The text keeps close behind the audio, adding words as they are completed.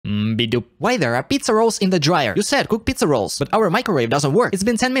Bidoop. Why there are pizza rolls in the dryer? You said cook pizza rolls, but our microwave doesn't work. It's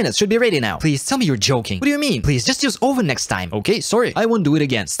been 10 minutes, should be ready now. Please tell me you're joking. What do you mean? Please just use oven next time. Okay, sorry, I won't do it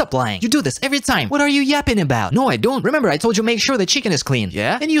again. Stop lying. You do this every time. What are you yapping about? No, I don't. Remember, I told you make sure the chicken is clean.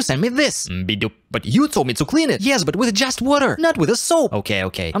 Yeah? And you sent me this. Bidoop. But you told me to clean it. Yes, but with just water, not with a soap.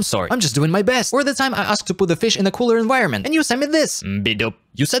 Okay. I'm sorry. I'm just doing my best. Or the time I asked to put the fish in a cooler environment, and you sent me this. Bidoop.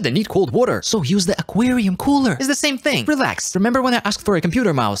 You said they need cold water, so use the aquarium cooler. It's the same thing. Relax. Remember when I asked for a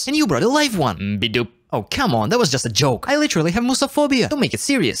computer mouse, and you brought a live one? Bidoop. Oh, come on, that was just a joke. I literally have musophobia. Don't make it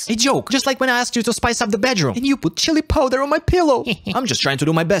serious. A joke. Just like when I asked you to spice up the bedroom, and you put chili powder on my pillow. I'm just trying to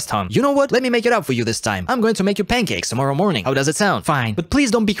do my best, hon. You know what? Let me make it up for you this time. I'm going to make you pancakes tomorrow morning. How does it sound? Fine. But please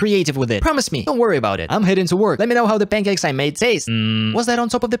don't be creative with it. Promise me. Don't worry about it. I'm heading to work. Let me know how the pancakes I made taste. Was that on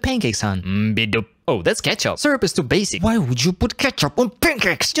top of the pancakes, hon? Bidoop. Oh, that's ketchup. Syrup is too basic. Why would you put ketchup on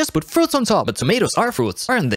pancakes? Just put fruits on top. But tomatoes are fruits, aren't they?